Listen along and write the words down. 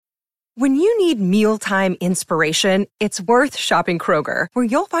When you need mealtime inspiration, it's worth shopping Kroger, where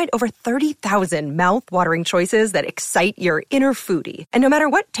you'll find over 30,000 mouth-watering choices that excite your inner foodie. And no matter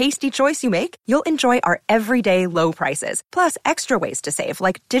what tasty choice you make, you'll enjoy our everyday low prices, plus extra ways to save,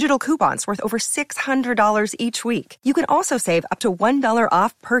 like digital coupons worth over $600 each week. You can also save up to $1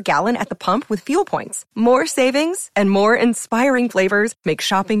 off per gallon at the pump with fuel points. More savings and more inspiring flavors make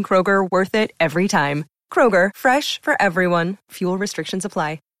shopping Kroger worth it every time. Kroger, fresh for everyone. Fuel restrictions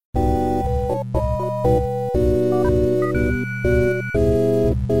apply.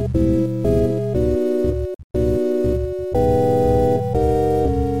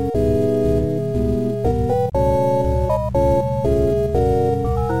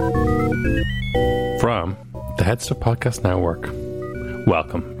 From the Headstuff Podcast Network,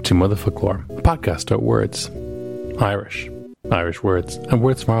 welcome to Mother Folklore, a podcast about words, Irish words, and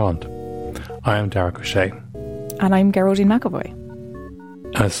words from Ireland. I am Derek O'Shea. And I'm Geraldine McAvoy.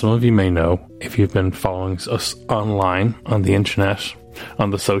 As some of you may know, if you've been following us online, on the internet, on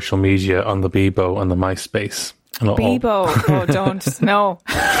the social media, on the Bebo, on the MySpace. Bebo, oh don't, no.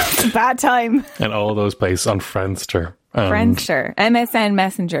 Bad time. And all those places on Friendster. Friendster, MSN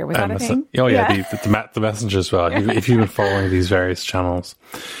Messenger, was that a thing? Oh yeah, the Messenger as well. If you've been following these various channels,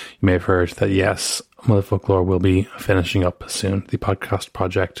 you may have heard that yes, Mother Folklore will be finishing up soon. The podcast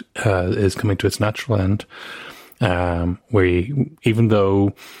project is coming to its natural end. Even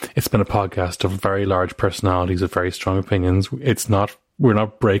though it's been a podcast of very large personalities with very strong opinions, we're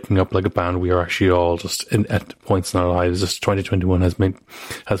not breaking up like a band. We are actually all just at points in our lives. Just 2021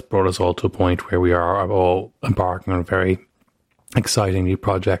 has brought us all to a point where we are all embarking on very exciting new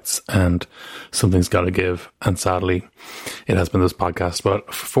projects, and something's got to give. And sadly, it has been this podcast.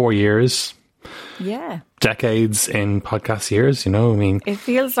 But for 4 years, decades in podcast years, I mean, it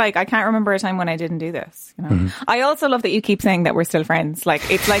feels like I can't remember a time when I didn't do this. I also love that you keep saying that we're still friends.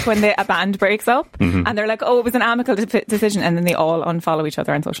 Like, it's like when a band breaks up and they're like, oh, it was an amicable decision, and then they all unfollow each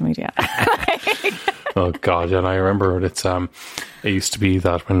other on social media. Oh God, yeah, and I remember it used to be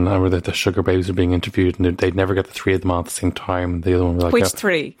that when I remember the Sugar Babes were being interviewed, and they'd never get the three of them on at the same time. The other one was like, which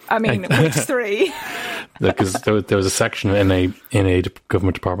three? I mean, which three? Because there was a section in a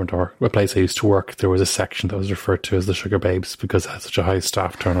government department or a place I used to work. There was a section that was referred to as the Sugar Babes because it had such a high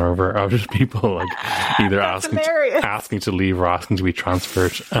staff turnover of just people like either asking to leave or asking to be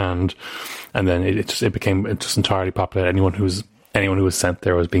transferred, and then it became just entirely populated. Anyone who was sent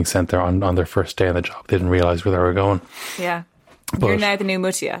there was being sent there on their first day on the job. They didn't realise where they were going. Yeah. But you're now the new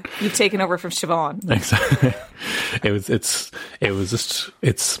Mutia. You've taken over from Siobhan. Exactly. It's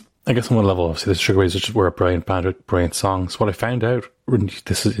I guess on one level, obviously, the Sugar Babes were a brilliant band with brilliant songs. What I found out,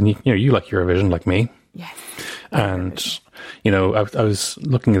 this is, you like Eurovision like me. Yes. And, I was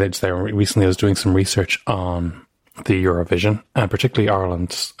looking at it there recently. I was doing some research on the Eurovision, and particularly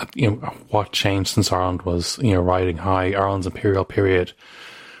Ireland's, what changed since Ireland was, riding high. Ireland's imperial period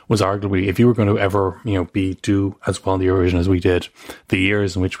was arguably, if you were going to ever, do as well in the Eurovision as we did, the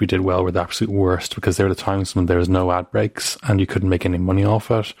years in which we did well were the absolute worst, because there were the times when there was no ad breaks and you couldn't make any money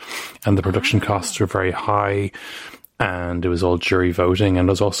off it, and the production costs were very high, and it was all jury voting, and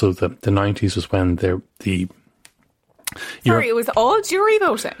it was also the 90s was when it was all jury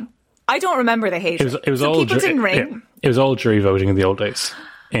voting. I don't remember the hate. It was all people didn't ring. It was all jury voting in the old days.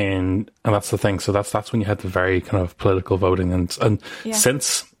 And that's the thing. So that's when you had the very kind of political voting, and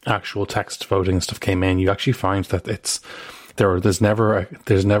since actual text voting and stuff came in, you actually find that there's never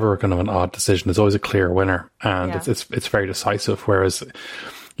kind of an odd decision. There's always a clear winner, and it's very decisive. Whereas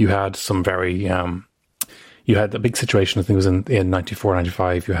you had some very you had a big situation. I think it was in 94,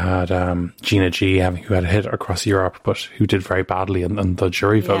 95. You had Gina G, who had a hit across Europe, but who did very badly in the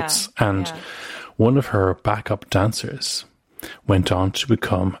jury votes, and one of her backup dancers went on to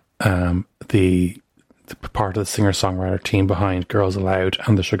become the part of the singer-songwriter team behind Girls Aloud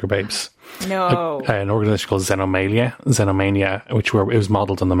and the Sugar Babes. No. An organisation called Xenomania, it was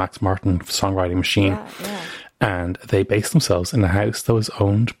modelled on the Max Martin songwriting machine. Yeah. And they based themselves in a house that was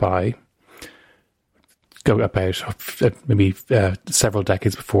owned by, maybe several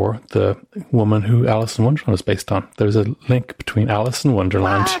decades before, the woman who Alice in Wonderland was based on. There was a link between Alice in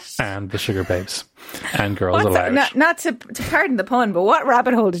Wonderland and the Sugar Babes and Girls Aloud. Not to pardon the pun, but what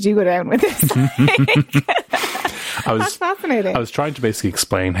rabbit hole did you go down with this? That's fascinating. I was trying to basically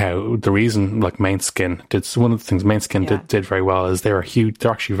explain how the reason, like, Måneskin did, one of the things Måneskin did very well is they're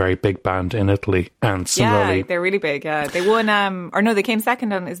actually a very big band in Italy, and similarly, yeah, they're really big. Yeah, they won, they came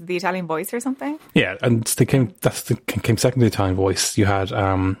second on, is it The Italian Voice or something? Yeah, and they came second to The Italian Voice. You had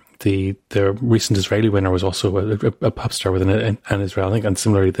the recent Israeli winner was also a pop star with an Israeli, and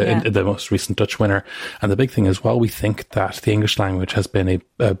similarly the most recent Dutch winner. And the big thing is, while we think that the English language has been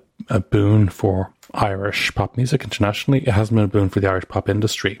a boon for Irish pop music internationally, it hasn't been a boon for the Irish pop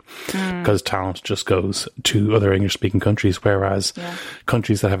industry, because talent just goes to other English speaking countries, whereas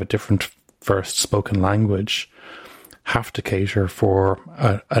countries that have a different first spoken language have to cater for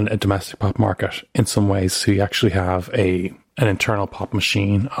a domestic pop market in some ways. So you actually have an internal pop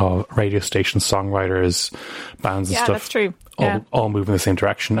machine of radio stations, songwriters, bands and stuff. Yeah, that's true. All move in the same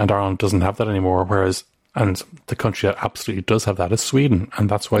direction, and Ireland doesn't have that anymore. And the country that absolutely does have that is Sweden, and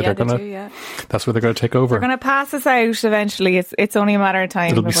that's why that's where they're gonna take over. They're gonna pass us out eventually. It's only a matter of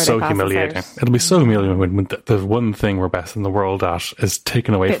time. It'll be so humiliating. It'll be so humiliating when the one thing we're best in the world at is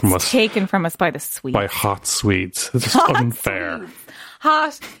taken away from us. Taken from us by the Swedes. By hot Swedes. It's just unfair. Swedes.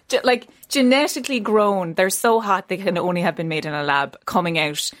 Hot, like genetically grown. They're so hot they can only have been made in a lab, coming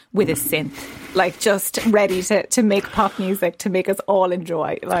out with a synth, like just ready to make pop music to make us all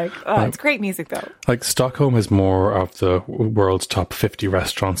enjoy. Like, it's great music though. Like, Stockholm has more of the world's top 50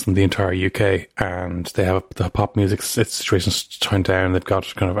 restaurants than the entire UK, and they have the pop music situation's turned down. They've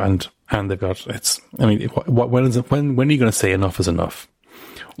got kind of and they've got I mean, when are you going to say enough is enough?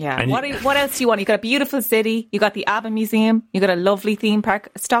 Yeah. What else do you want? You got a beautiful city. You got the ABBA Museum. You got a lovely theme park.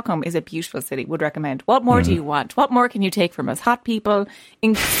 Stockholm is a beautiful city. Would recommend. What more do you want? What more can you take from us? Hot people,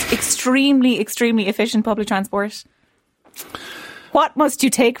 extremely, extremely efficient public transport. What must you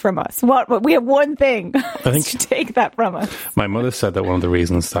take from us? We have one thing. I think you take that from us. My mother said that one of the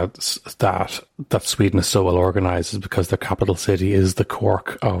reasons that Sweden is so well organised is because their capital city is the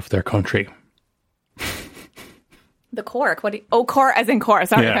Cork of their country. The Cork? Cork as in Cork.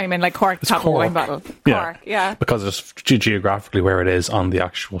 Sorry, I mean like Cork, top of a wine bottle. Cork, yeah. Because it's geographically where it is on the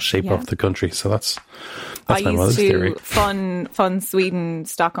actual shape of the country. So that's my mother's theory. Fun Sweden,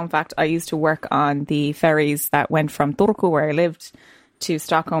 Stockholm fact. I used to work on the ferries that went from Turku, where I lived, to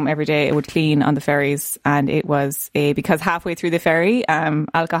Stockholm every day. It would clean on the ferries, and it was because halfway through the ferry,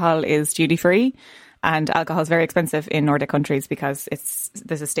 alcohol is duty free. And alcohol is very expensive in Nordic countries because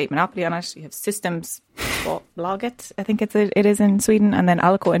there's a state monopoly on it. You have systems, Bloget, I think it is in Sweden, and then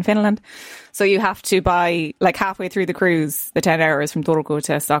Alko in Finland. So you have to buy, like halfway through the cruise, the 10 hours from Turku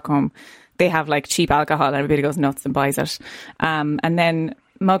to Stockholm, they have like cheap alcohol and everybody goes nuts and buys it. And then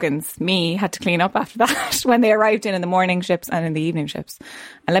Muggins, me, had to clean up after that when they arrived in the morning ships and in the evening ships.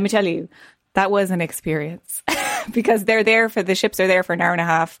 And let me tell you, that was an experience because the ships are there for an hour and a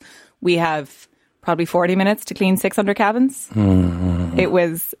half. We have probably 40 minutes to clean 600 cabins. It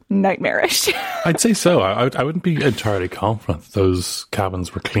was nightmarish. I'd say so. I wouldn't be entirely confident those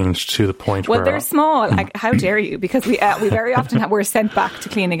cabins were cleaned to the point where... Well, they're small. Like, how dare you? Because we very often were sent back to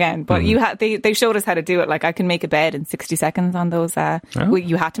clean again. But they showed us how to do it. Like, I can make a bed in 60 seconds on those.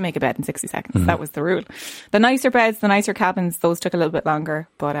 You had to make a bed in 60 seconds. That was the rule. The nicer beds, the nicer cabins, those took a little bit longer.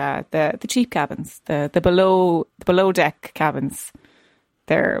 But the cheap cabins, the below deck cabins...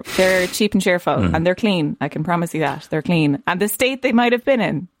 They're cheap and cheerful, and they're clean. I can promise you that. They're clean. And the state they might have been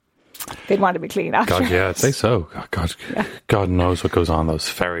in, they'd want to be clean after. God, yeah, I'd say so. God knows what goes on those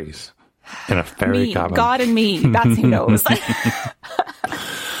ferries. In a ferry cabin. God and me, that's who knows.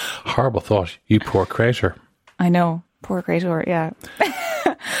 Horrible thought. You poor creator. I know. Poor creator, yeah.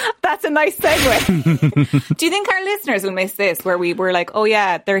 That's a nice segue. Do you think our listeners will miss this, where we were like, oh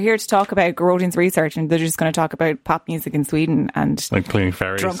yeah, they're here to talk about Grodin's research and they're just going to talk about pop music in Sweden and like cleaning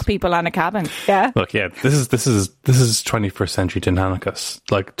ferries, drunk people on a cabin? Yeah. Look, yeah, this is 21st century Dynamicus.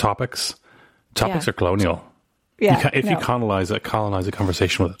 Like topics are colonial. Yeah. If you colonize a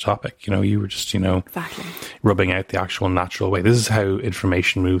conversation with a topic, you were just, exactly rubbing out the actual natural way. This is how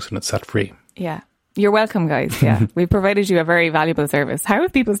information moves when it's set free. Yeah. You're welcome, guys. Yeah. We've provided you a very valuable service. How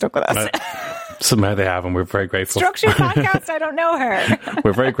have people stuck with us? Somehow they have, and we're very grateful. Structured podcast, I don't know her.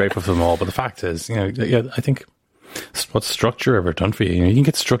 We're very grateful for them all, but the fact is, I think, what's structure ever done for you? You can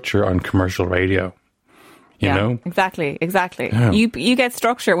get structure on commercial radio, you know? Exactly. Yeah. You get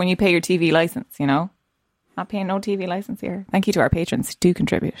structure when you pay your TV license, Not paying no TV license here. Thank you to our patrons. Do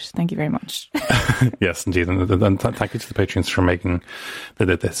contribute. Thank you very much. Yes, indeed. And thank you to the patrons for making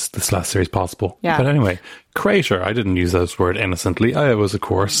this last series possible. Yeah. But anyway, creator, I didn't use this word innocently. I was, of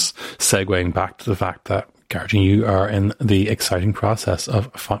course, segueing back to the fact that, Garrett, you are in the exciting process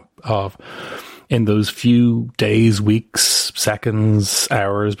of in those few days, weeks, seconds,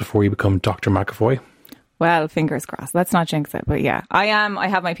 hours before you become Dr. McAvoy. Well, fingers crossed. Let's not jinx it. But yeah, I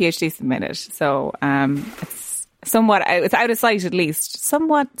have my PhD submitted. So it's somewhat, it's out of sight at least,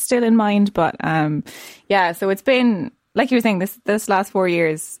 somewhat still in mind. But yeah, so it's been, like you were saying, this last 4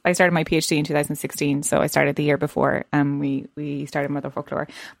 years, I started my PhD in 2016. So I started the year before we started Mother Folklore.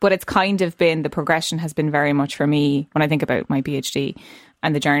 But it's kind of been, the progression has been very much for me, when I think about my PhD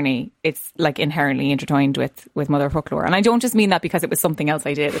and the journey, it's like inherently intertwined with Mother Folklore. And I don't just mean that because it was something else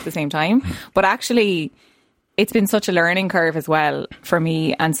I did at the same time, but actually it's been such a learning curve as well for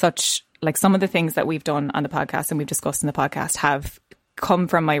me, and such, like, some of the things that we've done on the podcast and we've discussed in the podcast have come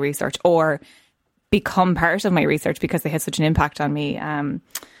from my research or become part of my research because they had such an impact on me.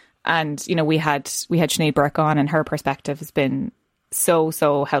 And, you know, we had Sinead Burke on, and her perspective has been so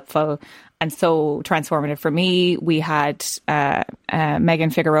helpful and so transformative for me. We had Megan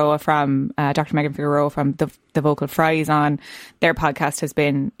Figueroa from Dr. Megan Figueroa from the Vocal Fries on. Their podcast has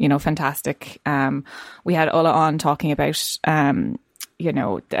been, you know, fantastic. We had Ola on talking about you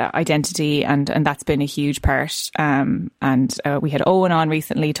know, the identity, and that's been a huge part. And we had Owen on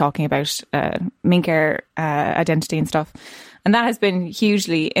recently talking about Minker identity and stuff, and that has been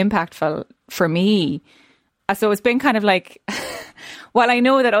hugely impactful for me. So it's been kind of like, while I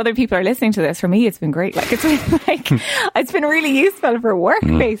know that other people are listening to this, for me it's been great. Like, it's been like, it's been really useful for work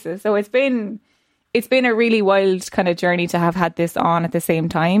basis. So it's been a really wild kind of journey to have had this on at the same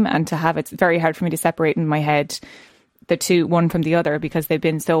time, and to have, it's very hard for me to separate in my head the two, one from the other, because they've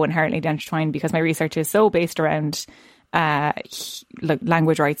been so inherently intertwined, because my research is so based around like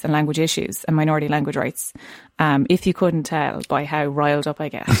language rights and language issues and minority language rights. If you couldn't tell by how riled up I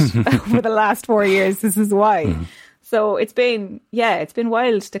get over the last 4 years, this is why. So it's been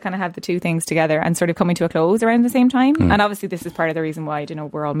wild to kind of have the two things together and sort of coming to a close around the same time. And obviously this is part of the reason why, you know,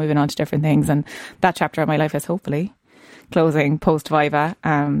 we're all moving on to different things, and that chapter of my life is hopefully closing post Viva.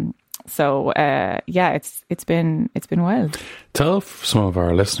 So it's been wild. Tell some of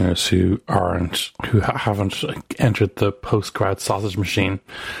our listeners who haven't entered the post-grad sausage machine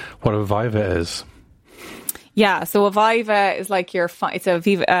what a Viva is. Yeah, so a Viva is like it's a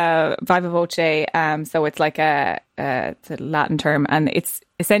Viva Voce. So it's like it's a Latin term, and it's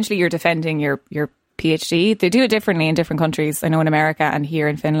essentially you're defending your PhD. They do it differently in different countries. I know in America and here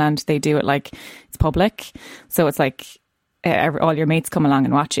in Finland they do it like it's public. So it's like all your mates come along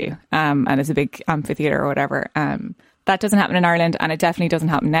and watch you, and it's a big amphitheatre or whatever. That doesn't happen in Ireland, and it definitely doesn't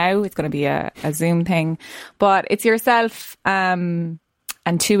happen now. It's going to be a Zoom thing, but it's yourself and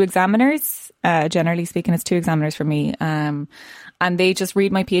two examiners. Generally speaking, it's two examiners for me, and they just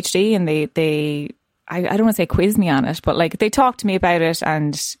read my PhD, and I don't want to say quiz me on it, but like they talk to me about it,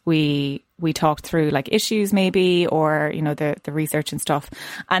 and we talked through like issues maybe, or, you know, the research and stuff,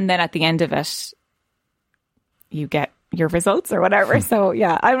 and then at the end of it you get your results or whatever. So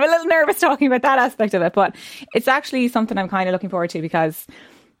yeah, I'm a little nervous talking about that aspect of it, but it's actually something I'm kind of looking forward to, because,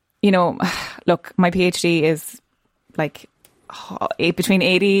 you know, look, my PhD is like between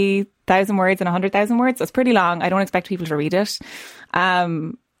 80,000 words and 100,000 words. So it's pretty long. I don't expect people to read it.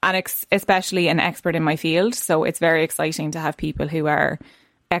 And especially an expert in my field. So it's very exciting to have people who are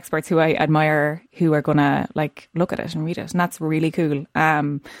experts who I admire who are going to like look at it and read it. And that's really cool.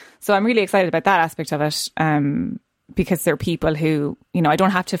 So I'm really excited about that aspect of it. Because they're people who, you know, I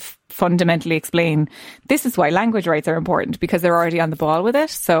don't have to fundamentally explain this is why language rights are important, because they're already on the ball with it.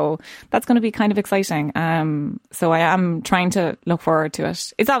 So that's going to be kind of exciting. So I am trying to look forward to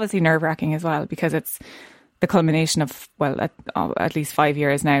it. It's obviously nerve-wracking as well, because it's the culmination of, well, at least 5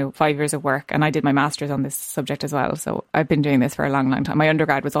 years now, 5 years of work. And I did my master's on this subject as well. So I've been doing this for a long, long time. My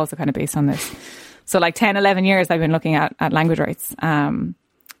undergrad was also kind of based on this. So like 10, 11 years I've been looking at language rights.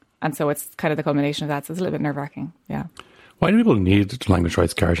 And so it's kind of the culmination of that. So it's a little bit nerve-wracking, yeah. Why do people need language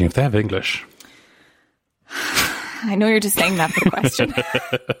rights guardian if they have English? I know you're just saying that for the question.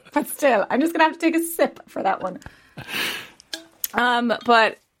 But still, I'm just going to have to take a sip for that one.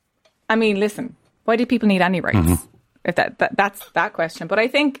 But, I mean, listen, why do people need any rights? Mm-hmm. If that's that question. But I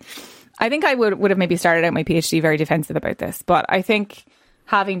think I would have maybe started out my PhD very defensive about this. But I think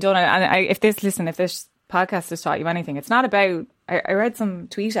having done it, and if this podcast has taught you anything, it's not about, I read some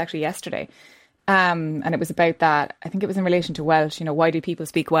tweet actually yesterday, and it was about that. I think it was in relation to Welsh. You know, why do people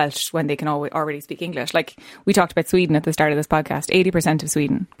speak Welsh when they can already speak English? Like we talked about Sweden at the start of this podcast, 80% of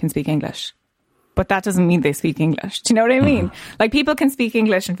Sweden can speak English, but that doesn't mean they speak English. Do you know what I mean? Mm-hmm. Like people can speak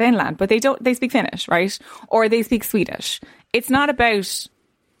English in Finland, but they speak Finnish, right? Or they speak Swedish. It's not about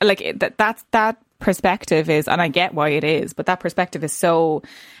like that perspective is, and I get why it is, but that perspective is so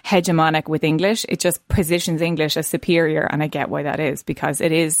hegemonic with English. It just positions English as superior, and I get why that is, because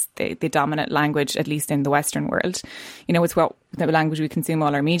it is the dominant language, at least in the Western world. You know, it's what the language we consume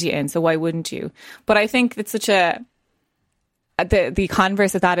all our media in, so why wouldn't you? But I think it's such the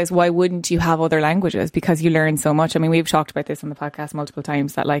converse of that is, why wouldn't you have other languages? Because you learn so much. I mean, we've talked about this on the podcast multiple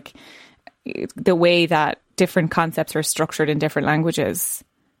times, that like the way that different concepts are structured in different languages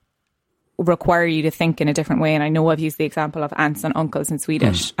require you to think in a different way. And I know I've used the example of aunts and uncles in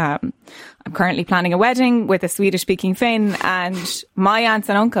Swedish. I'm currently planning a wedding with a Swedish speaking Finn, and my aunts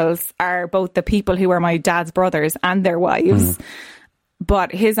and uncles are both the people who are my dad's brothers and their wives.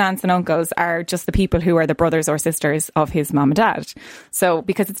 But his aunts and uncles are just the people who are the brothers or sisters of his mum and dad. So,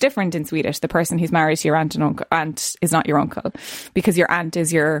 because it's different in Swedish, the person who's married to your aunt and uncle, aunt is not your uncle, because your aunt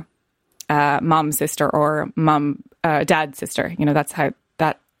is your mom's sister or dad's sister. You know, that's how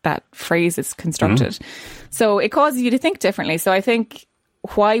that phrase is constructed. So it causes you to think differently. So I think,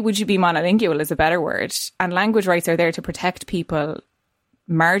 why would you be monolingual is a better word. And language rights are there to protect people,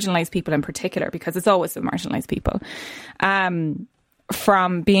 marginalised people in particular, because it's always the marginalised people,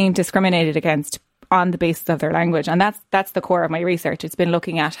 from being discriminated against on the basis of their language. And that's the core of my research. It's been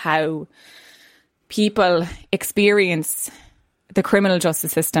looking at how people experience the criminal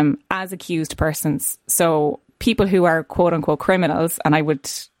justice system as accused persons. So people who are quote unquote criminals, and I would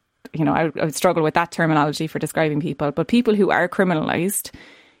struggle with that terminology for describing people, but people who are criminalised,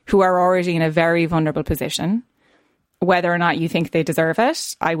 who are already in a very vulnerable position, whether or not you think they deserve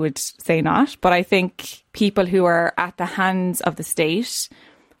it, I would say not. But I think people who are at the hands of the state,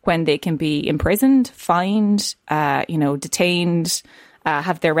 when they can be imprisoned, fined, detained,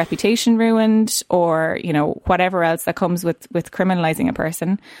 have their reputation ruined, or, you know, whatever else that comes with criminalising a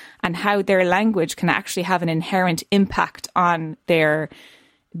person, and how their language can actually have an inherent impact on their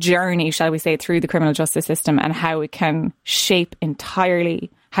journey, shall we say, through the criminal justice system, and how it can shape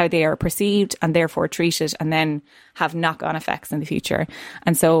entirely how they are perceived and therefore treated, and then have knock-on effects in the future.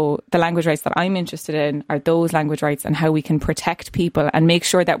 And so the language rights that I'm interested in are those language rights, and how we can protect people and make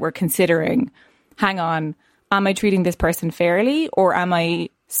sure that we're considering, hang on, am I treating this person fairly, or am I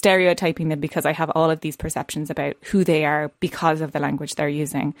stereotyping them because I have all of these perceptions about who they are because of the language they're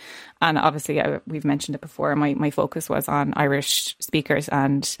using? And obviously, we've mentioned it before, my focus was on Irish speakers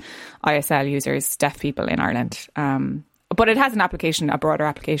and ISL users, deaf people in Ireland. But it has a broader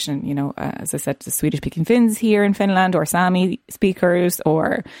application, you know, as I said, to Swedish-speaking Finns here in Finland, or Sami speakers,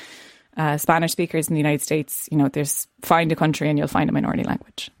 or Spanish speakers in the United States. You know, find a country and you'll find a minority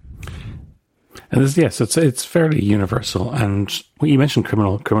language. And it's fairly universal. And you mentioned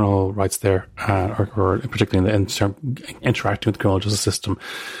criminal rights there, or particularly in interacting with the criminal justice system.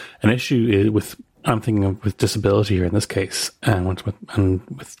 An issue I'm thinking of with disability here in this case, and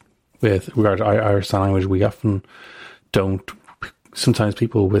with regard to Irish Sign Language, we often don't. Sometimes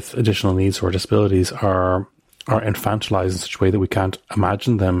people with additional needs or disabilities are infantilized in such a way that we can't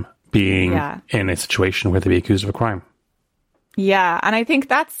imagine them being in a situation where they be accused of a crime. Yeah, and I think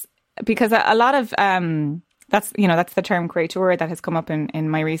that's because a lot of that's the term créatúr that has come up in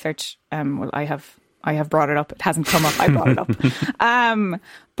my research. Well, I have brought it up. It hasn't come up. I brought it up.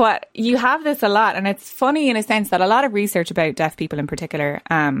 But you have this a lot, and it's funny in a sense that a lot of research about deaf people in particular,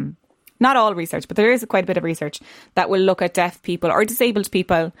 not all research, but there is quite a bit of research that will look at deaf people or disabled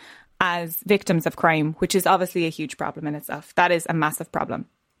people as victims of crime, which is obviously a huge problem in itself. That is a massive problem.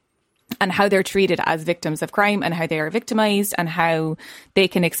 And how they're treated as victims of crime, and how they are victimised, and how they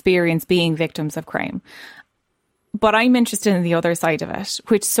can experience being victims of crime. But I'm interested in the other side of it,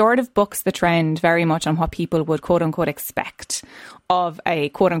 which sort of bucks the trend very much on what people would quote unquote expect of a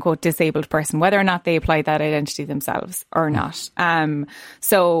quote unquote disabled person, whether or not they apply that identity themselves or not.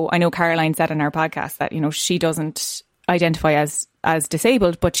 So I know Caroline said in our podcast that, you know, she doesn't identify as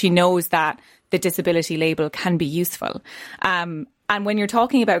disabled, but she knows that the disability label can be useful. And when you're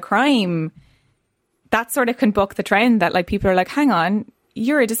talking about crime, that sort of can buck the trend that, like, people are like, hang on,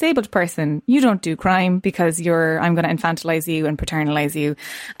 you're a disabled person. You don't do crime because I'm going to infantilize you and paternalize you.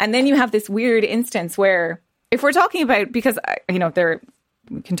 And then you have this weird instance where, if we're talking about, because, you know,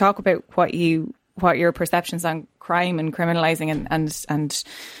 we can talk about what your perceptions on crime and criminalizing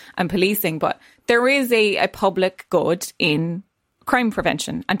and policing, but there is a public good in crime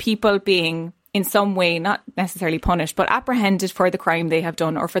prevention, and people being in some way not necessarily punished, but apprehended for the crime they have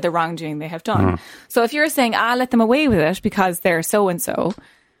done or for the wrongdoing they have done. So if you're saying, let them away with it because they're so-and-so,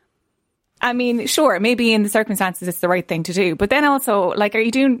 I mean, sure, maybe in the circumstances it's the right thing to do. But then also, like, are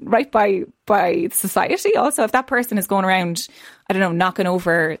you doing right by society also? If that person is going around, I don't know, knocking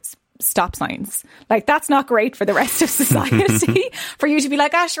over stop signs. Like, that's not great for the rest of society. For you to be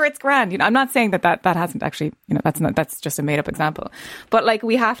like, sure, it's grand. You know, I'm not saying that hasn't actually, you know, that's just a made up example. But like,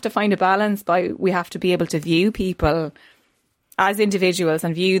 we have to find a balance we have to be able to view people as individuals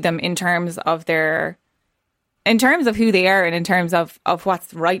and view them in terms of who they are and in terms of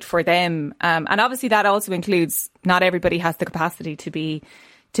what's right for them. And obviously that also includes not everybody has the capacity to be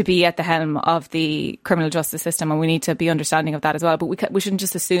at the helm of the criminal justice system, and we need to be understanding of that as well. But we shouldn't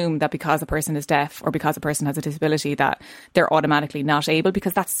just assume that because a person is deaf or because a person has a disability that they're automatically not able,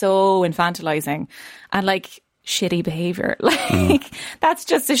 because that's so infantilizing and like shitty behaviour. Like, that's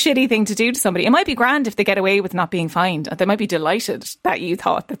just a shitty thing to do to somebody. It might be grand if they get away with not being fined. They might be delighted that you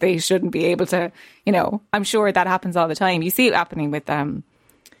thought that they shouldn't be able to, you know, I'm sure that happens all the time. You see it happening with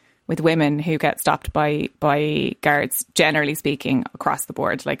women who get stopped by guards, generally speaking, across the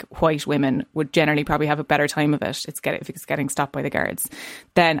board. Like, white women would generally probably have a better time of it if it's getting stopped by the guards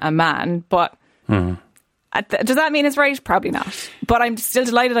than a man. But does that mean it's right? Probably not. But I'm still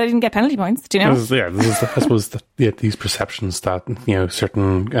delighted I didn't get penalty points. Do you know? I suppose these perceptions that, you know,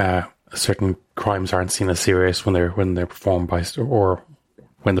 certain crimes aren't seen as serious when they're performed by, or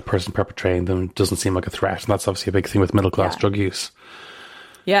when the person perpetrating them doesn't seem like a threat, and that's obviously a big thing with middle class drug use.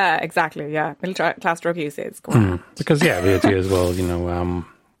 Yeah, exactly. Yeah, middle class drug use is because the idea as well, you know,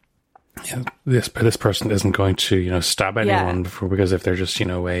 this person isn't going to, you know, stab anyone because if they're just, you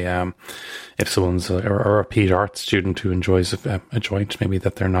know, if someone's a repeat art student who enjoys a joint, maybe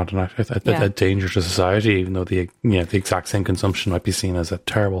that they're not a danger to society, even though the exact same consumption might be seen as a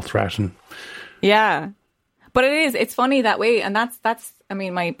terrible threat. But it's funny that way, and that's I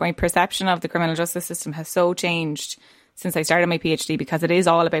mean, my perception of the criminal justice system has so changed since I started my PhD, because it is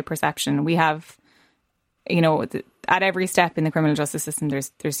all about perception. We have, you know, at every step in the criminal justice system,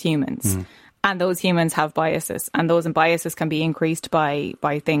 there's humans, and those humans have biases, and those biases can be increased by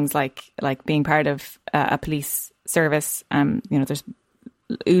things like being part of a police service. You know, there's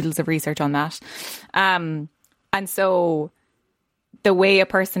oodles of research on that, and so the way a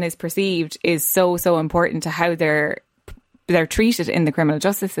person is perceived is so important to how they're treated in the criminal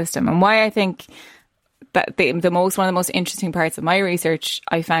justice system. And why I think that one of the most interesting parts of my research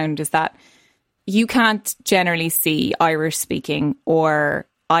I found is that you can't generally see Irish speaking or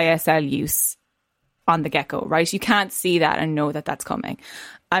ISL use on the get-go, right? You can't see that and know that that's coming.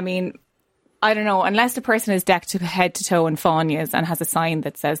 I mean, I don't know, unless the person is decked head to toe in fáinnes and has a sign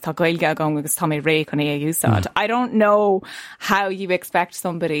that says Tá Gaeilge agam agus tá mé ré chun é a úsáid. I don't know how you expect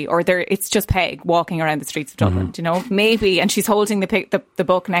somebody, or it's just Peg walking around the streets of Dublin, you know? Maybe, and she's holding the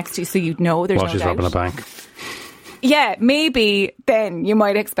book next to you, so you'd know there's no doubt. While she's robbing a bank. Yeah, maybe then you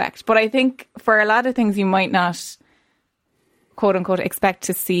might expect. But I think for a lot of things you might not, quote unquote, expect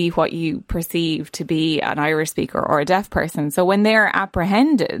to see what you perceive to be an Irish speaker or a deaf person. So when they're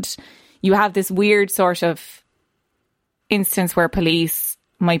apprehended, you have this weird sort of instance where police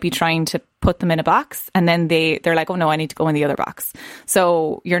might be trying to put them in a box, and then they're like, oh no, I need to go in the other box.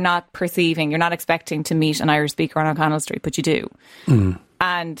 So you're not expecting to meet an Irish speaker on O'Connell Street, but you do.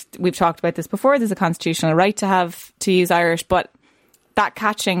 And we've talked about this before. There's a constitutional right to use Irish, but that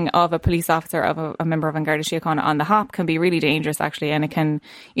catching of a police officer, of a member of An Garda Síochána on the hop can be really dangerous, actually. And it can,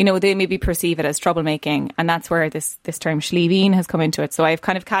 you know, they maybe perceive it as troublemaking. And that's where this term Sliabhín has come into it. So I've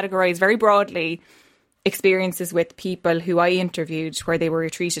kind of categorised very broadly experiences with people who I interviewed where they were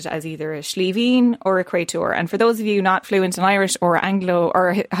treated as either a Sliabhín or a Créatúr. And for those of you not fluent in Irish or Anglo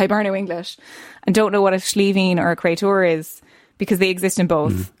or Hiberno English and don't know what a Sliabhín or a Créatúr is, because they exist in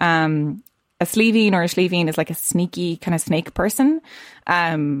both. A Sliabhín or a Sliabhín is like a sneaky kind of snake person,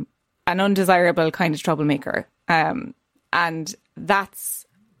 an undesirable kind of troublemaker. And that's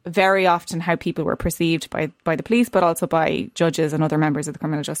very often how people were perceived by the police, but also by judges and other members of the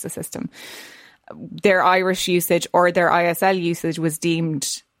criminal justice system. Their Irish usage or their ISL usage was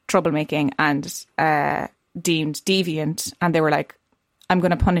deemed troublemaking and deemed deviant. And they were like, I'm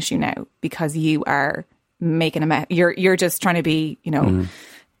going to punish you now because you are making a mess. You're just trying to be, you know,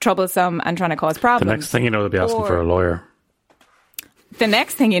 troublesome and trying to cause problems. The next thing you know, they'll be asking for a lawyer. The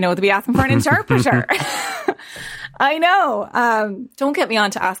next thing you know, they'll be asking for an interpreter. I know. Don't get me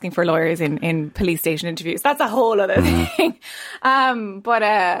on to asking for lawyers in police station interviews. That's a whole other thing.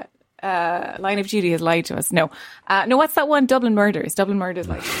 But Line of Duty has lied to us. No, what's that one? Dublin Murders. Dublin Murders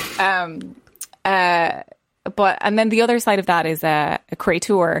lied to us. But and then the other side of that is a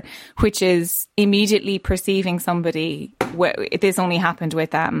Créatúr, which is immediately perceiving somebody. This only happened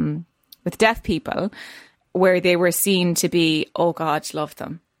with deaf people, where they were seen to be, oh God, love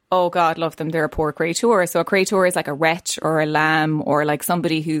them. Oh God, love them. They're a poor Créatúr. So a Créatúr is like a wretch or a lamb or like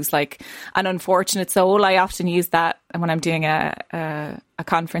somebody who's like an unfortunate soul. I often use that when I'm doing a a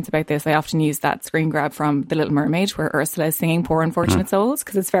conference about this, I often use that screen grab from The Little Mermaid where Ursula is singing Poor Unfortunate Souls,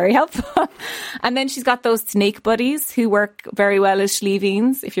 because it's very helpful. And then she's got those snake buddies who work very well as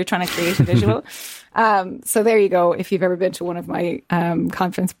Sliabhíns if you're trying to create a visual. So there you go. If you've ever been to one of my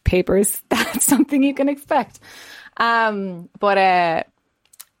conference papers, that's something you can expect. But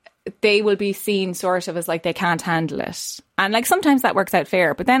they will be seen sort of as like they can't handle it. And like sometimes that works out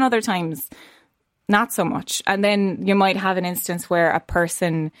fair, but then other times not so much. And then you might have an instance where a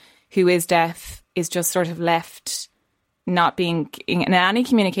person who is deaf is just sort of left not being in any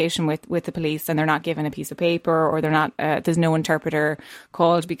communication with the police, and they're not given a piece of paper, or they're not there's no interpreter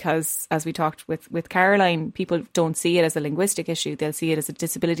called, because as we talked with Caroline, people don't see it as a linguistic issue, they'll see it as a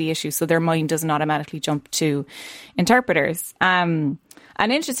disability issue, so their mind doesn't automatically jump to interpreters. And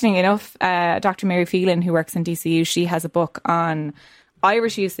interestingly enough, Dr. Mary Phelan, who works in DCU, she has a book on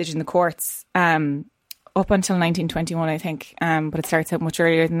Irish usage in the courts up until 1921, I think, but it starts out much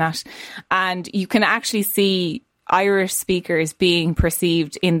earlier than that. And you can actually see Irish speakers being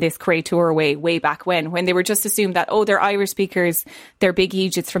perceived in this Créatúr way back when they were just assumed that, oh, they're Irish speakers, they're big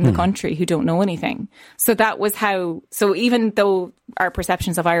Egypts from the country who don't know anything. So that was how, so even though our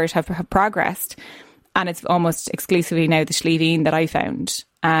perceptions of Irish have progressed, and it's almost exclusively now the Sliabhín that I found,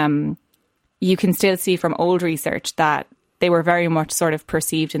 you can still see from old research that they were very much sort of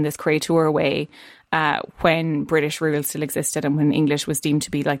perceived in this Créatúr way when British rule still existed, and when English was deemed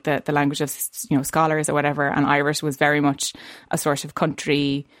to be like the language of, scholars or whatever, and Irish was very much a sort of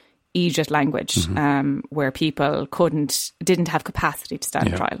country Egypt language, where people didn't have capacity to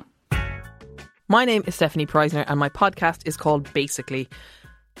stand trial. My name is Stephanie Preisner, and my podcast is called Basically.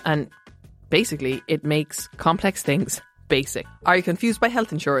 And basically, it makes complex things basic. Are you confused by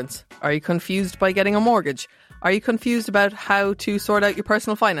health insurance? Are you confused by getting a mortgage? Are you confused about how to sort out your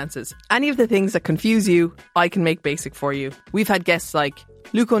personal finances? Any of the things that confuse you, I can make basic for you. We've had guests like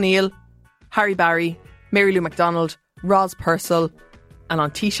Luke O'Neill, Harry Barry, Mary Lou MacDonald, Roz Purcell, and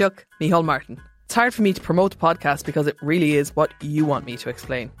on Taoiseach, Micheál Martin. It's hard for me to promote the podcast because it really is what you want me to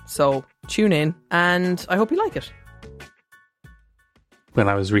explain. So tune in, and I hope you like it. When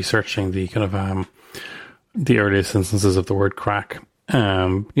I was researching the kind of the earliest instances of the word crack,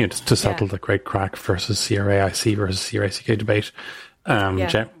 just to settle the great crack versus CRAIC versus CRACK debate,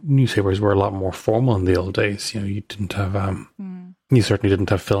 newspapers were a lot more formal in the old days. You didn't have, you certainly didn't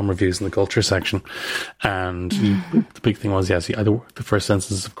have film reviews in the culture section, and the big thing was, either the first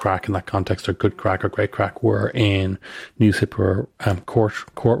instances of crack in that context, or good crack or great crack, were in newspaper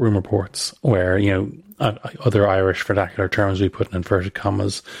courtroom reports, where other Irish vernacular terms we put in inverted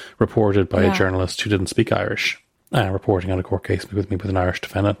commas, reported by a journalist who didn't speak Irish. Reporting on a court case with an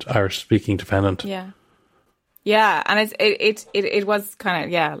Irish speaking defendant. Yeah, and it was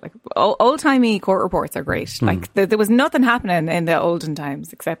kind of like old timey court reports are great. Like there was nothing happening in the olden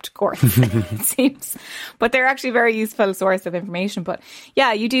times except courts, it seems. But they're actually a very useful source of information. But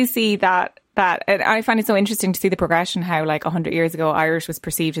yeah, you do see that, and I find it so interesting to see the progression, how like 100 years ago Irish was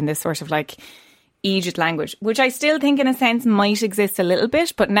perceived in this sort of like Egypt language, which I still think in a sense might exist a little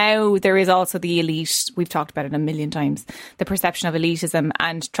bit, but now there is also the elite, we've talked about it a million times, the perception of elitism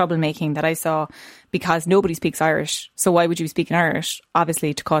and troublemaking that I saw, because nobody speaks Irish. So why would you be speaking Irish?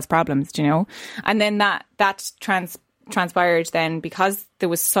 Obviously to cause problems, do you know? And then that transpired then, because there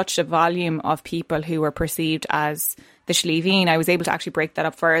was such a volume of people who were perceived as the Sliabhín, I was able to actually break that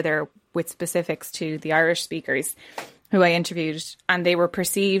up further with specifics to the Irish speakers who I interviewed, and they were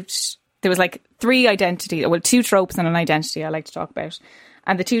perceived. There was like two tropes and an identity I like to talk about.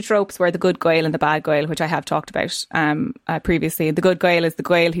 And the two tropes were the good Gael and the bad Gael, which I have talked about previously. The good Gael is the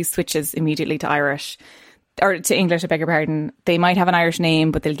Gael who switches immediately to Irish, or to English, I beg your pardon. They might have an Irish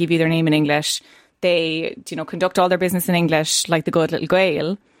name, but they'll give you their name in English. They, conduct all their business in English like the good little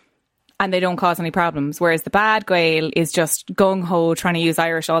Gael, and they don't cause any problems. Whereas the bad Gael is just gung-ho, trying to use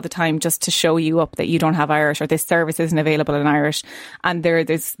Irish all the time just to show you up that you don't have Irish, or this service isn't available in Irish. And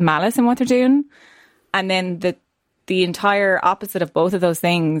there's malice in what they're doing. And then the entire opposite of both of those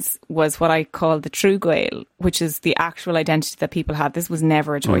things was what I call the true Gael, which is the actual identity that people have. This was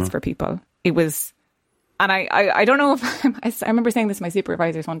never a choice for people. It was, and I don't know if, I remember saying this to my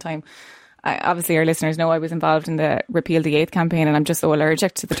supervisors one time. Obviously our listeners know I was involved in the Repeal the Eighth campaign, and I'm just so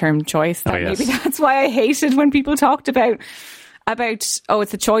allergic to the term choice that maybe that's why I hated when people talked about it's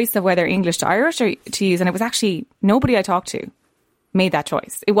a choice of whether English to Irish or to use. And it was actually nobody I talked to made that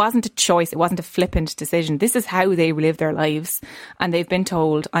choice. It wasn't a choice. It wasn't a flippant decision. This is how they live their lives, and they've been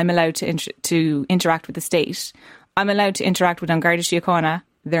told, I'm allowed to interact with the state. I'm allowed to interact with An Garda Síochána,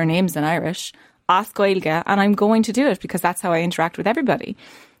 their name's in Irish, As Gaeilge, and I'm going to do it because that's how I interact with everybody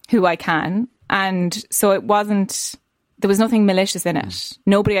who I can. And so it wasn't there was nothing malicious in it.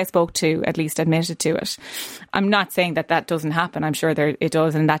 Nobody I spoke to at least admitted to it. I'm not saying that that doesn't happen. I'm sure it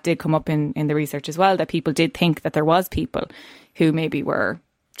does. And that did come up in the research as well, that people did think that there was people who maybe were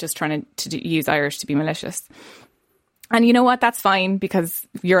just trying to use Irish to be malicious. And you know what? That's fine, because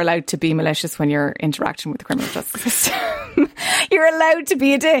you're allowed to be malicious when you're interacting with the criminal justice system. You're allowed to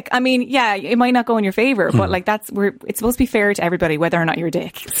be a dick. I mean, yeah, it might not go in your favour, but like it's supposed to be fair to everybody, whether or not you're a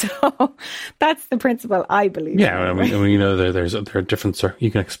dick. So that's the principle, I believe. Yeah, I mean, you know, there are different. A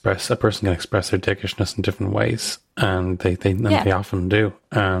person can express their dickishness in different ways, and they often do.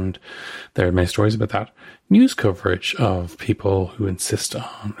 And there are many stories about that. News coverage of people who insist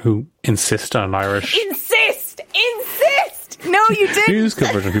on Irish. Insist! No, you didn't. News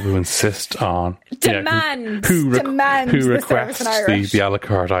coverage of people who insist on demand who the request service in Irish. the a la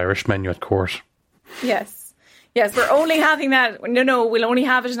carte Irish menu at court. Yes, we're only having that. No, we'll only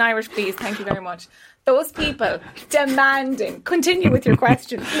have it in Irish, please. Thank you very much. Those people demanding. Continue with your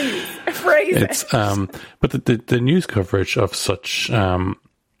question, please. Phrase it. But the news coverage of such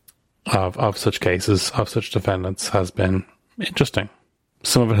of such cases, of such defendants, has been interesting.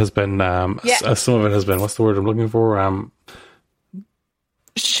 Some of it has been some of it has been, what's the word I'm looking for?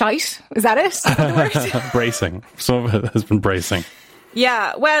 Shite? Is that it? Is that the word? Bracing. Some of it has been bracing.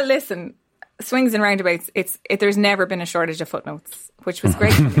 Yeah. Well, listen, swings and roundabouts. There's never been a shortage of footnotes, which was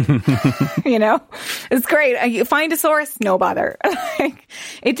great for me. You know, it's great. You find a source, no bother.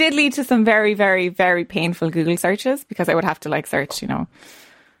 It did lead to some very, very, very painful Google searches, because I would have to search, you know,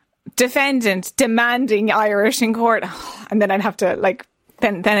 defendant demanding Irish in court, and then I'd have to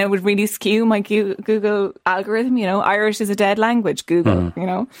then it would really skew my Google algorithm. You know, Irish is a dead language, Google, you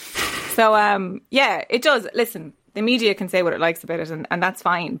know. So, it does. Listen, the media can say what it likes about it, and that's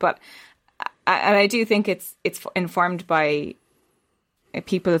fine. But I do think it's informed by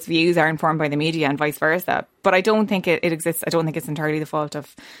people's views are informed by the media and vice versa. But I don't think it exists. I don't think it's entirely the fault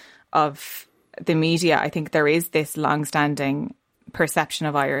of the media. I think there is this long-standing perception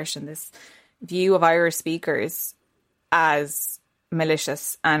of Irish and this view of Irish speakers as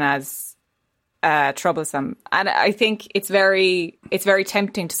malicious and as troublesome, and I think it's very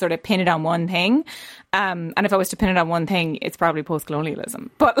tempting to sort of pin it on one thing, and if I was to pin it on one thing, it's probably post-colonialism,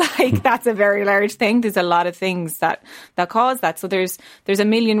 but that's a very large thing. There's a lot of things that cause that, so there's a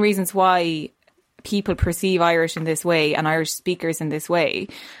million reasons why people perceive Irish in this way and Irish speakers in this way,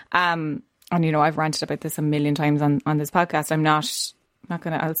 and you know, I've ranted about this a million times on this podcast. I'm not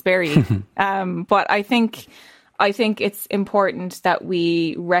gonna, I'll spare you, but I think it's important that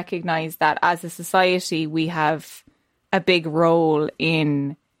we recognise that as a society we have a big role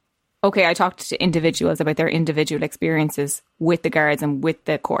in, okay, I talked to individuals about their individual experiences with the guards and with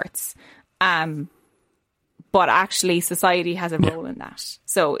the courts. But actually society has a role in that.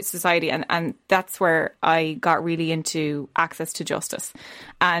 So society, and that's where I got really into access to justice.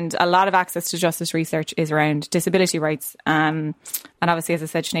 And a lot of access to justice research is around disability rights. And obviously, as I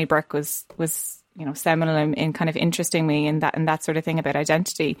said, Sinead Burke was you know, seminal in kind of interesting me in that sort of thing about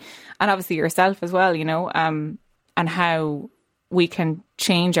identity, and obviously yourself as well, you know, and how we can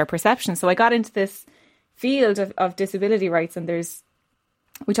change our perception. So I got into this field of disability rights, and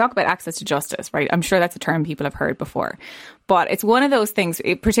we talk about access to justice, right? I'm sure that's a term people have heard before, but it's one of those things,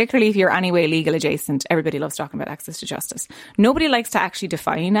 particularly if you're anyway legal adjacent, everybody loves talking about access to justice. Nobody likes to actually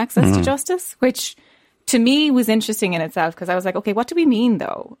define access to justice, which to me was interesting in itself, because I was like, okay, what do we mean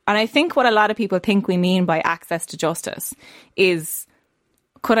though? And I think what a lot of people think we mean by access to justice is,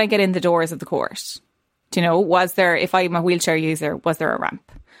 could I get in the doors of the court? Do you know, if I'm a wheelchair user, was there a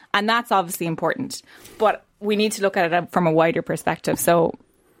ramp? And that's obviously important, but we need to look at it from a wider perspective. So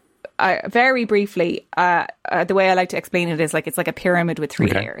very briefly, the way I like to explain it is it's like a pyramid with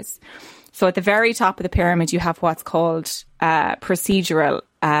three layers. So at the very top of the pyramid, you have what's called procedural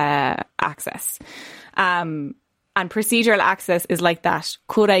access. And procedural access is like that.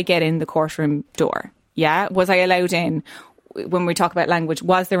 Could I get in the courtroom door? Yeah. Was I allowed in? When we talk about language,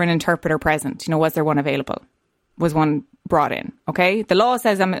 was there an interpreter present? You know, was there one available? Was one brought in? Okay. The law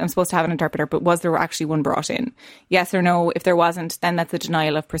says I'm supposed to have an interpreter, but was there actually one brought in? Yes or no? If there wasn't, then that's a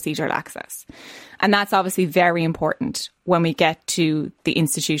denial of procedural access. And that's obviously very important when we get to the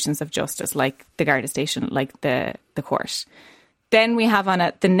institutions of justice, like the Garda station, like the court. Then we have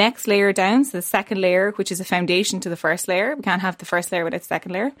on the next layer down, so the second layer, which is a foundation to the first layer. We can't have the first layer without the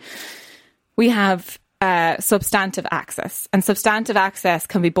second layer. We have substantive access. And substantive access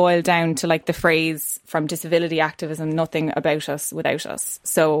can be boiled down to the phrase from disability activism, nothing about us without us.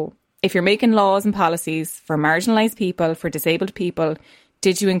 So if you're making laws and policies for marginalised people, for disabled people,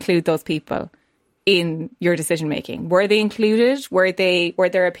 did you include those people in your decision making? Were they included? Were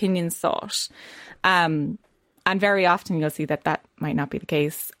their opinions sought? And very often you'll see that that might not be the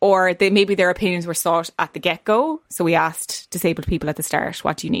case. Or maybe their opinions were sought at the get-go. So we asked disabled people at the start,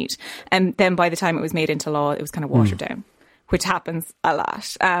 what do you need? And then by the time it was made into law, it was kind of watered down, which happens a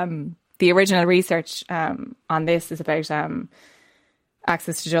lot. The original research on this is about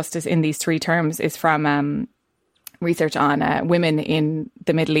access to justice in these three terms is from research on women in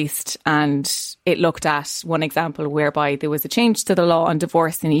the Middle East, and it looked at one example whereby there was a change to the law on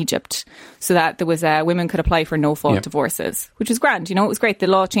divorce in Egypt, so that there was women could apply for no-fault divorces, which was grand. You know, it was great. The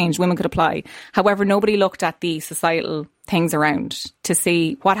law changed, women could apply. However, nobody looked at the societal things around to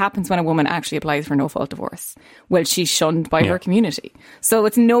see what happens when a woman actually applies for no-fault divorce. Well, she's shunned by her community. So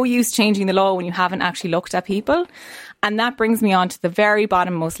it's no use changing the law when you haven't actually looked at people. And that brings me on to the very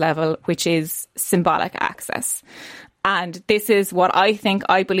bottommost level, which is symbolic access. And this is what I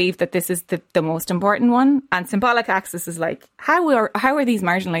believe that this is the most important one. And symbolic access is like, how are these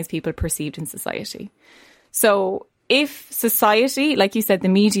marginalised people perceived in society? So if society, like you said, the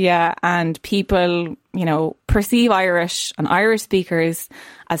media and people, you know, perceive Irish and Irish speakers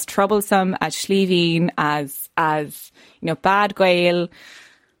as troublesome, as Sliabhín, as you know, bad Gael,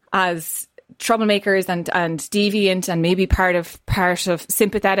 as troublemakers and deviant and maybe part of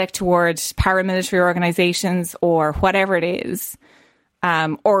sympathetic towards paramilitary organisations or whatever it is,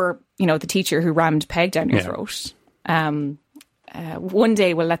 or, you know, the teacher who rammed peg down your throat. One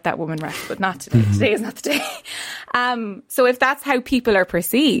day we'll let that woman rest, but not today. Today is not the day. So if that's how people are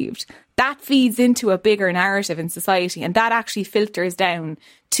perceived, that feeds into a bigger narrative in society, and that actually filters down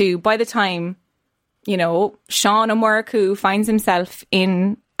to, by the time, you know, Sean O'Murku finds himself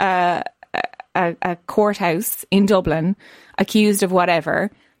in a courthouse in Dublin, accused of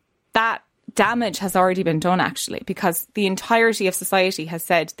whatever, that damage has already been done, actually, because the entirety of society has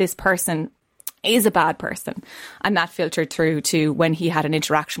said this person is a bad person, and that filtered through to when he had an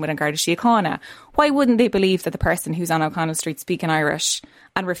interaction with An Garda Síochána. Why wouldn't they believe that the person who's on O'Connell Street speaking Irish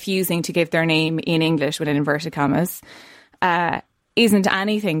and refusing to give their name in English with inverted commas isn't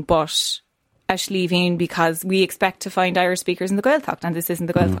anything but a Sliabhín, because we expect to find Irish speakers in the Gaeltacht, and this isn't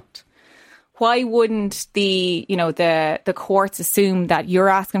the Gaeltacht? Why wouldn't the courts assume that you're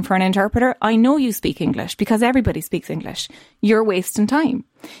asking for an interpreter? I know you speak English because everybody speaks English. You're wasting time.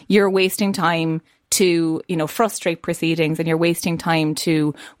 You're wasting time to, you know, frustrate proceedings, and you're wasting time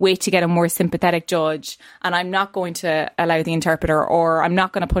to wait to get a more sympathetic judge. And I'm not going to allow the interpreter, or I'm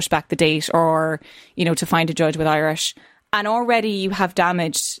not going to push back the date, or, you know, to find a judge with Irish. And already you have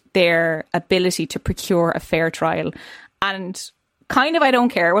damaged their ability to procure a fair trial. And kind of, I don't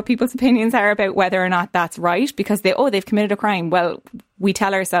care what people's opinions are about whether or not that's right, because they've committed a crime. Well, we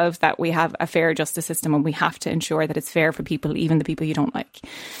tell ourselves that we have a fair justice system, and we have to ensure that it's fair for people, even the people you don't like.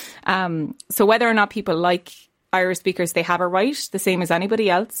 So whether or not people like Irish speakers, they have a right, the same as anybody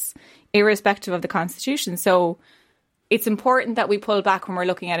else, irrespective of the constitution. So it's important that we pull back when we're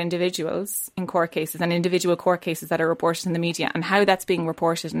looking at individuals in court cases, and individual court cases that are reported in the media, and how that's being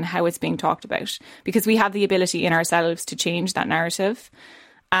reported and how it's being talked about, because we have the ability in ourselves to change that narrative.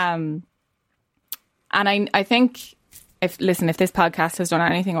 And I think if this podcast has done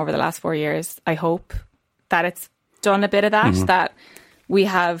anything over the last 4 years, I hope that it's done a bit of that, that we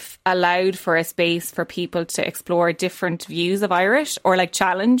have allowed for a space for people to explore different views of Irish, or like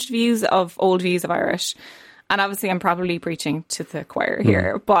challenged views of old views of Irish. And obviously I'm probably preaching to the choir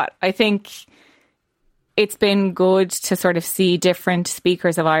here, but I think it's been good to sort of see different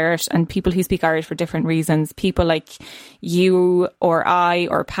speakers of Irish and people who speak Irish for different reasons. People like you or I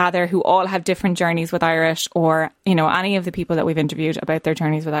or Pather, who all have different journeys with Irish, or, you know, any of the people that we've interviewed about their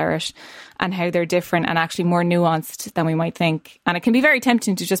journeys with Irish and how they're different and actually more nuanced than we might think. And it can be very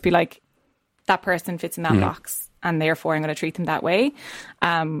tempting to just be like, that person fits in that box, and therefore I'm going to treat them that way.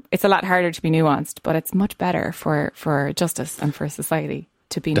 It's a lot harder to be nuanced, but it's much better for justice and for society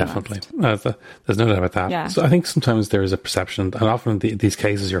to be definitely nuanced. There's no doubt about that. Yeah. So I think sometimes there is a perception, and often these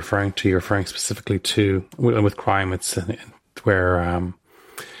cases you're referring specifically to with crime. It's where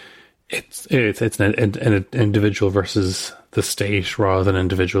it's an individual versus the state, rather than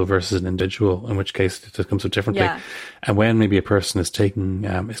individual versus an individual, in which case it just comes up differently. Yeah. And when maybe a person is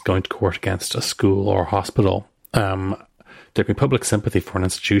going to court against a school or hospital, there can be public sympathy for an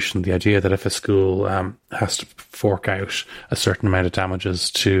institution. The idea that if a school has to fork out a certain amount of damages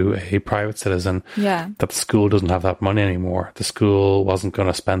to a private citizen, that the school doesn't have that money anymore. The school wasn't going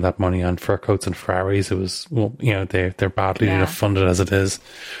to spend that money on fur coats and Ferraris. It was, well, you know, they're badly enough funded as it is.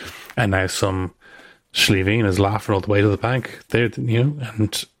 And now some Sliabhín is laughing all the way to the bank. It's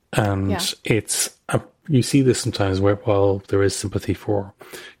you see this sometimes where, while there is sympathy for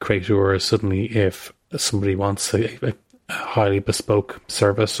Créatúrs, suddenly if somebody wants a highly bespoke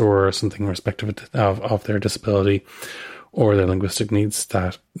service or something irrespective of their disability or their linguistic needs,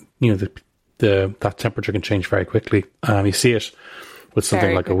 that that temperature can change very quickly. You see it with something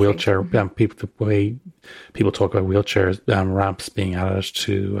Very like quickly. a wheelchair. The way people talk about wheelchairs, ramps being added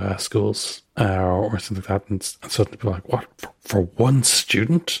to schools or something like that, and suddenly people are like, what, for one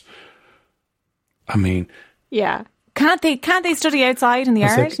student? I mean, Yeah. Can't they study outside in the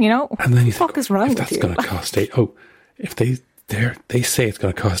yard? like, and then you think, is wrong if with that's you? going to cost if they say it's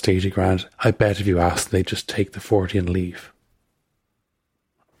going to cost 80 grand, I bet if you ask, they just take the 40 and leave.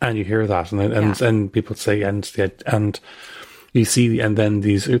 And you hear that, and people say, and you see, and then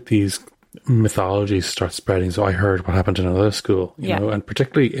these mythologies start spreading. So I heard what happened in another school, you know, and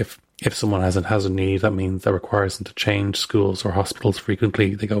particularly if someone has a need that means that requires them to change schools or hospitals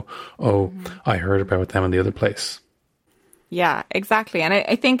frequently, they go, "Oh, I heard about them in the other place." Yeah, exactly. And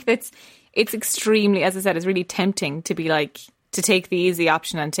I think it's extremely, as I said, it's really tempting to be like, to take the easy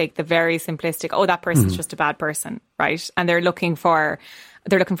option and take the very simplistic, oh, that person's just a bad person, right? And they're looking for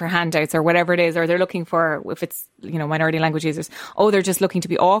handouts or whatever it is, or they're looking for, if it's, minority language users, they're just looking to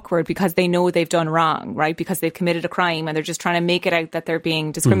be awkward because they know they've done wrong, right? Because they've committed a crime and they're just trying to make it out that they're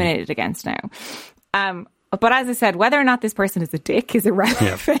being discriminated against now. But as I said, whether or not this person is a dick is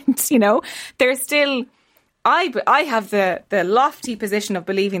irrelevant, They're still... I have the lofty position of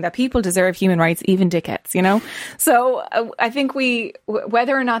believing that people deserve human rights, even dickheads, So I think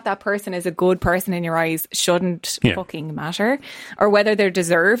whether or not that person is a good person in your eyes shouldn't fucking matter, or whether they're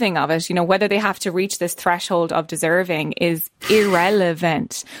deserving of it, whether they have to reach this threshold of deserving is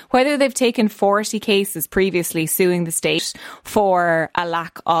irrelevant. Whether they've taken 40 cases previously suing the state for a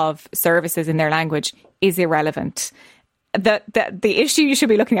lack of services in their language is irrelevant. The issue you should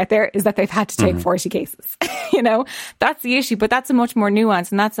be looking at there is that they've had to take 40 cases. That's the issue, but that's a much more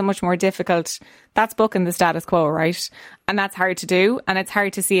nuanced and that's a much more difficult, that's booking the status quo, right? And that's hard to do, and it's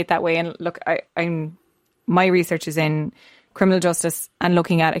hard to see it that way. And look, my research is in criminal justice and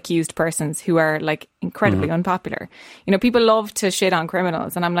looking at accused persons who are like incredibly unpopular. People love to shit on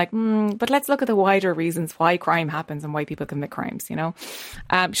criminals, and I'm like, but let's look at the wider reasons why crime happens and why people commit crimes,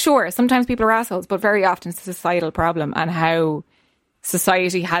 Sure, sometimes people are assholes, but very often it's a societal problem, and how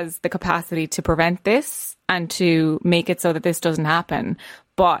society has the capacity to prevent this and to make it so that this doesn't happen.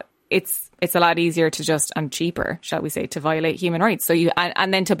 But it's a lot easier to just, and cheaper, shall we say, to violate human rights. So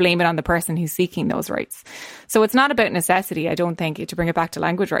and then to blame it on the person who's seeking those rights. So it's not about necessity, I don't think, to bring it back to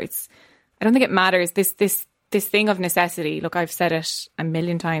language rights. I don't think it matters. This thing of necessity, look, I've said it a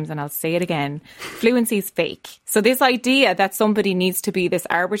million times and I'll say it again. Fluency is fake. So this idea that somebody needs to be this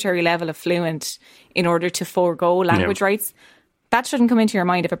arbitrary level of fluent in order to forego language rights, that shouldn't come into your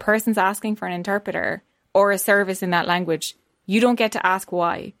mind. If a person's asking for an interpreter or a service in that language, you don't get to ask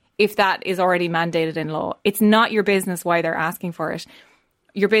why. If that is already mandated in law, it's not your business why they're asking for it.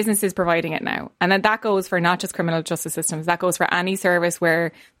 Your business is providing it now. And then that goes for not just criminal justice systems. That goes for any service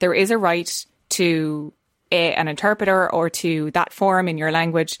where there is a right to an interpreter or to that form in your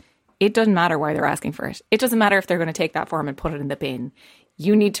language. It doesn't matter why they're asking for it. It doesn't matter if they're going to take that form and put it in the bin.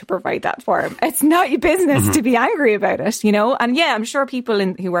 You need to provide that form. It's not your business to be angry about it, And yeah, I'm sure people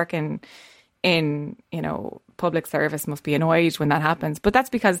who work in public service must be annoyed when that happens, but that's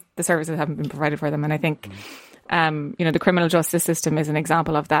because the services haven't been provided for them. And I think, the criminal justice system is an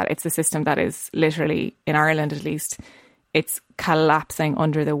example of that. It's a system that is literally, in Ireland at least, it's collapsing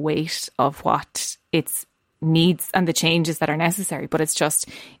under the weight of what its needs and the changes that are necessary. But it's just,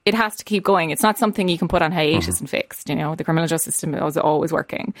 it has to keep going. It's not something you can put on hiatus and fixed. The criminal justice system is always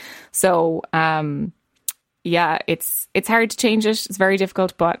working. So, it's hard to change it. It's very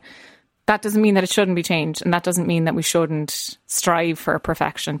difficult, but that doesn't mean that it shouldn't be changed, and that doesn't mean that we shouldn't strive for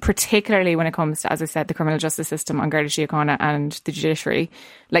perfection, particularly when it comes to, as I said, the criminal justice system, on Garda Síochána and the judiciary.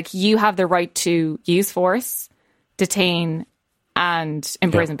 Like, you have the right to use force, detain and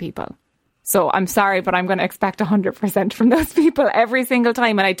imprison people. So I'm sorry, but I'm going to expect 100% from those people every single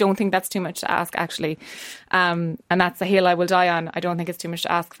time, and I don't think that's too much to ask, actually. And that's a hill I will die on. I don't think it's too much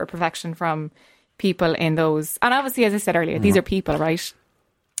to ask for perfection from people in those. And obviously, as I said earlier, these are people, right?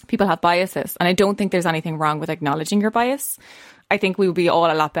 People have biases, and I don't think there's anything wrong with acknowledging your bias. I think we would be all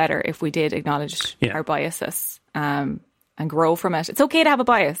a lot better if we did acknowledge our biases and grow from it. It's okay to have a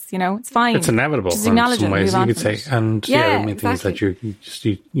bias, it's fine. It's inevitable just in acknowledge some ways, you could say. And the main thing is exactly.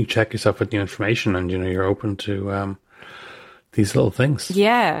 that you check yourself with new information, and you're open to these little things.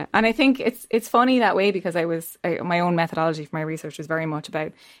 Yeah, and I think it's funny that way, because my own methodology for my research was very much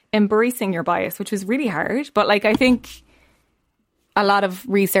about embracing your bias, which was really hard. But I think a lot of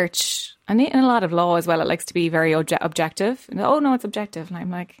research and in a lot of law as well, it likes to be very objective. And, oh no, it's objective. And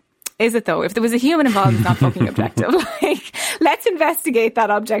I'm like, Is it though? If there was a human involved, it's not fucking objective. Like, let's investigate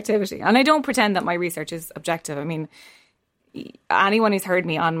that objectivity. And I don't pretend that my research is objective. I mean, anyone who's heard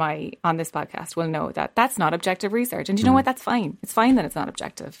me on this podcast will know that that's not objective research. And you know what? That's fine. It's fine that it's not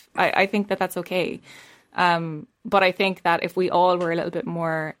objective. I think that that's okay. But I think that if we all were a little bit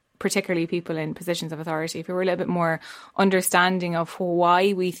more, particularly people in positions of authority, if we were a little bit more understanding of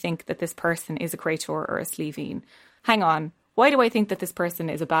why we think that this person is a Créatúr or a Sliabhín. Hang on. Why do I think that this person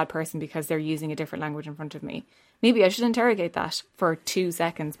is a bad person because they're using a different language in front of me? Maybe I should interrogate that for 2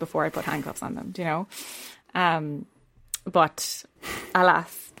 seconds before I put handcuffs on them, do you know? But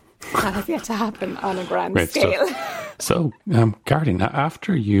alas, that has yet to happen on a grand scale. So, Guardian,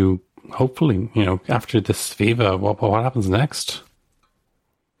 after you, hopefully, after this Viva, what happens next?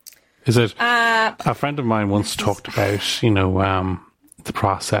 Is it a friend of mine once talked about, the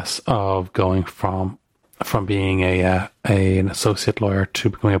process of going from being an associate lawyer to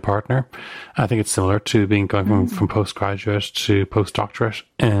becoming a partner. I think it's similar to going from postgraduate to postdoctorate.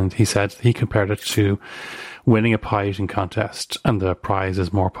 And he said he compared it to winning a pie eating contest, and the prize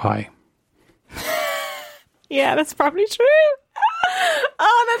is more pie. Yeah, that's probably true.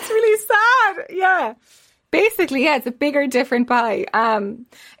 Oh, that's really sad. Yeah. Basically, yeah, it's a bigger, different pie.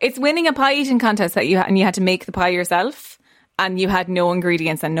 It's winning a pie eating contest that you had to make the pie yourself, and you had no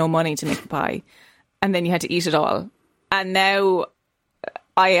ingredients and no money to make the pie. And then you had to eat it all. And now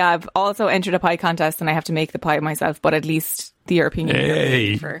I have also entered a pie contest and I have to make the pie myself, but at least the European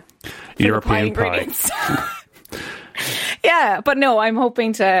Union for European pie ingredients. Yeah, but no, I'm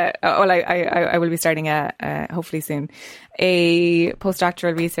hoping to, I will be starting hopefully soon, a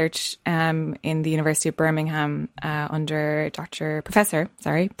postdoctoral research in the University of Birmingham under Professor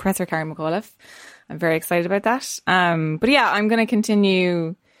Karen McAuliffe. I'm very excited about that. But yeah, I'm going to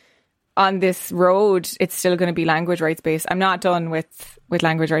continue on this road. It's still going to be language rights based. I'm not done with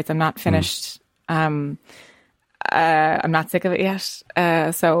language rights. I'm not finished. I'm not sick of it yet.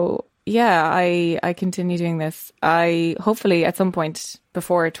 So yeah, I continue doing this. I hopefully at some point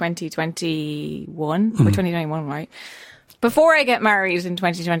before 2021 or 2021, right? Before I get married in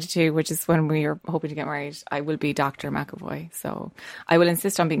 2022, which is when we are hoping to get married, I will be Dr. McAvoy. So I will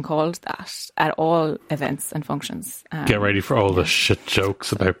insist on being called that at all events and functions. Get ready for all the shit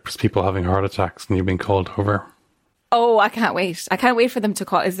jokes about people having heart attacks and you being called over. Oh, I can't wait. I can't wait for them to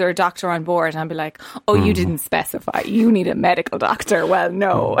call. Is there a doctor on board? And I'll be like, oh, you didn't specify. You need a medical doctor. Well,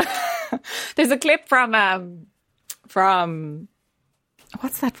 no. There's a clip from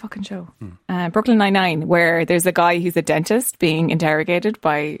what's that fucking show? Brooklyn Nine-Nine, where there's a guy who's a dentist being interrogated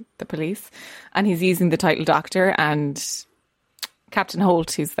by the police, and he's using the title doctor, and Captain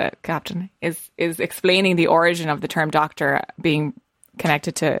Holt, who's the captain, is explaining the origin of the term doctor being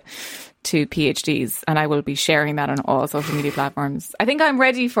connected to PhDs, and I will be sharing that on all social media platforms. I think I'm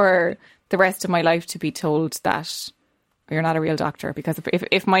ready for the rest of my life to be told that you're not a real doctor, because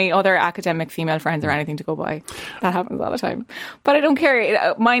if my other academic female friends are anything to go by, that happens all the time. But I don't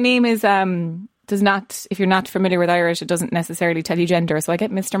care. My name is does not, if you're not familiar with Irish, it doesn't necessarily tell you gender. So I get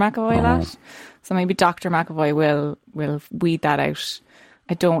Mr. McAvoy a lot. So maybe Dr. McAvoy will weed that out.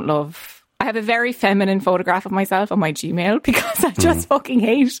 I have a very feminine photograph of myself on my Gmail because I just fucking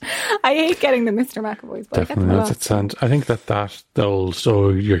hate getting the Mr. McAvoys. But definitely, I think that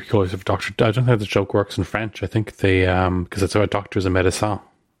your choice of doctor, I don't think the joke works in French. I think they, because it's about doctors and médecins.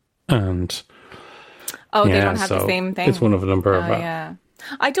 And they don't have the same thing. It's one of a number of. Yeah.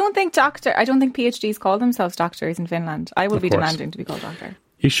 I don't think PhDs call themselves doctors in Finland. I will be demanding to be called doctor.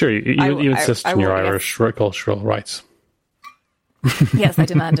 You sure? You insist on your Irish cultural rights. Yes, I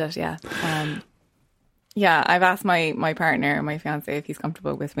demand it. Yeah, I've asked my partner, my fiance, if he's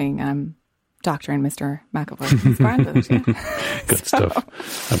comfortable with being Doctor and Mr. McAvoy. He's grand with it. Yeah. Good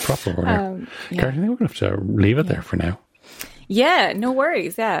stuff. A proper order. Yeah. I think we're going to have to leave it there for now. Yeah, no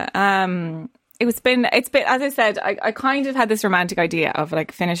worries. Yeah. It's been, as I said, I kind of had this romantic idea of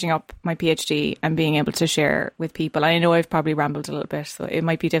like finishing up my PhD and being able to share with people. I know I've probably rambled a little bit, so it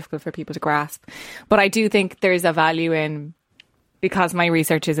might be difficult for people to grasp, but I do think there's a value in, because my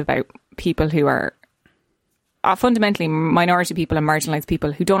research is about people who are fundamentally minority people and marginalised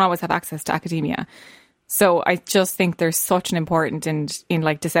people who don't always have access to academia. So I just think there's such an important in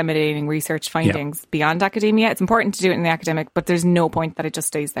like disseminating research findings beyond academia. It's important to do it in the academic, but there's no point that it just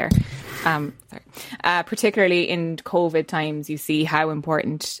stays there. Particularly in COVID times, you see how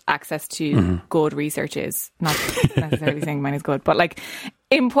important access to good research is. Not necessarily saying mine is good, but like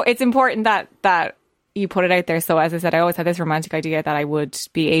it's important that you put it out there. So as I said, I always had this romantic idea that I would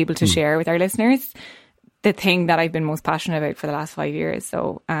be able to share with our listeners the thing that I've been most passionate about for the last 5 years.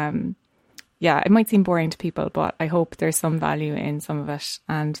 So yeah, it might seem boring to people, but I hope there's some value in some of it.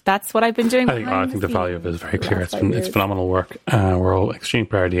 And that's what I've been doing. I think the value of it is very clear. It's phenomenal work. We're all extremely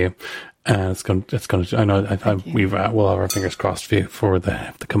proud of you. And it's going to, I know, we'll have our fingers crossed for you for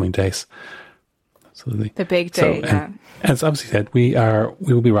the coming days. Absolutely. The big day, yeah. As obviously said, we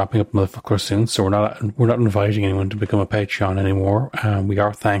will be wrapping up Motherfucker soon, so we're not inviting anyone to become a Patreon anymore. We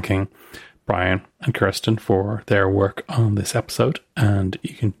are thanking Brian and Kirsten for their work on this episode, and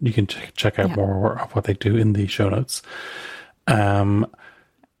you can check out more of what they do in the show notes.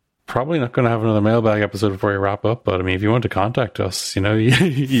 Probably not going to have another mailbag episode before you wrap up, but I mean, if you want to contact us,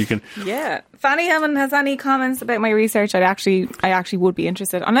 you can. Yeah. If anyone has any comments about my research, I actually would be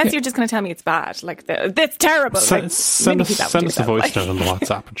interested. Unless you're just going to tell me it's bad, like it's terrible. Send us a voice note on the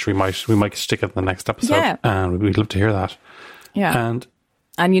WhatsApp, which we might stick it in the next episode, and we'd love to hear that. Yeah.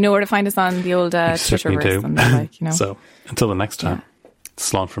 And you know where to find us on the old Twitterverse. And the like, So until the next time,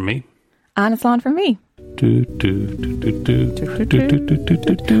 it's Slán from me. And it's Slán from me.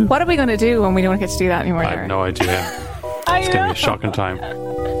 What are we going to do when we don't get to do that anymore? I have no idea. It's going to be a shocking time.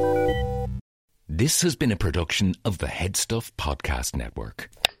 This has been a production of the Head Stuff Podcast Network.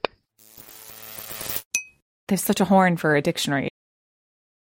 There's such a horn for a dictionary.